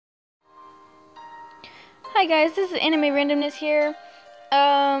Hi guys, this is Anime Randomness here.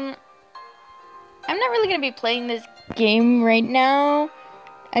 I'm not really gonna be playing this game right now,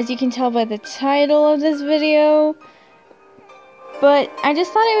 as you can tell by the title of this video. But I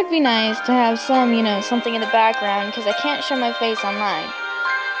just thought it would be nice to have some, something in the background, because I can't show my face online.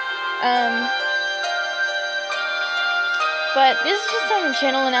 But this is just some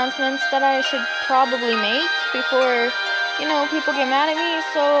channel announcements that I should probably make before, people get mad at me,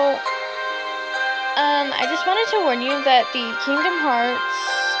 so I just wanted to warn you that the Kingdom Hearts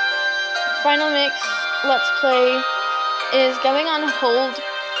Final Mix Let's Play is going on hold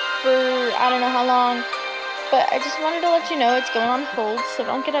for I don't know how long, but I just wanted to let you know it's going on hold, so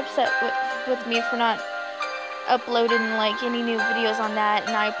don't get upset with me for not uploading any new videos on that.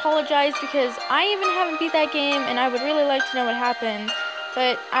 And I apologize because I even haven't beat that game and I would really like to know what happened,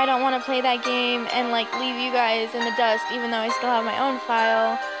 but I don't want to play that game and leave you guys in the dust even though I still have my own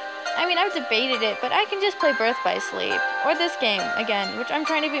file. I mean, I've debated it, but I can just play Birth by Sleep, or this game, again, which I'm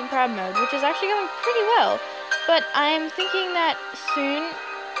trying to beat in Proud Mode, which is actually going pretty well. But I'm thinking that soon,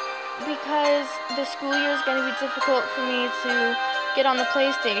 because the school year is going to be difficult for me to get on the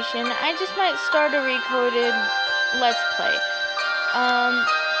PlayStation, I just might start a recoded Let's Play.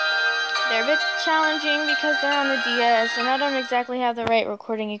 They're a bit challenging because they're on the DS, and I don't exactly have the right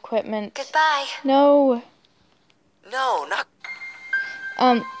recording equipment. Goodbye. No. No, not...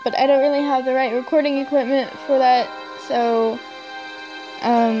 But I don't really have the right recording equipment for that, so,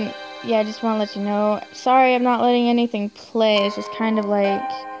 yeah, I just want to let you know. Sorry, I'm not letting anything play. It's just kind of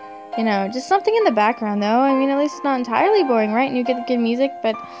just something in the background, though. I mean, at least it's not entirely boring, right? And you get the good music,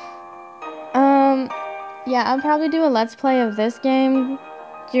 but, yeah, I'll probably do a Let's Play of this game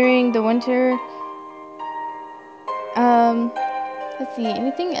during the winter. Let's see,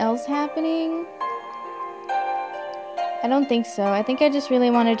 anything else happening? I don't think so. I think I just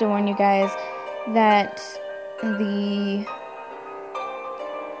really wanted to warn you guys that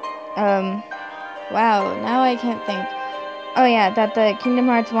wow, now I can't think. Oh yeah, that the Kingdom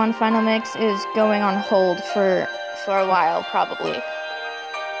Hearts 1 Final Mix is going on hold for a while, probably.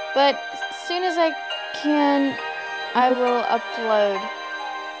 But as soon as I can, I will upload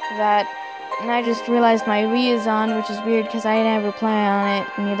that. And I just realized my Wii is on, which is weird because I never play on it,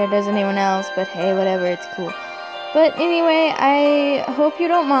 neither does anyone else, but hey, whatever, it's cool. But anyway, I hope you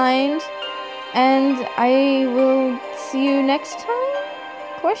don't mind, and I will see you next time?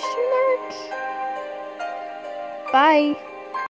 Question mark? Bye.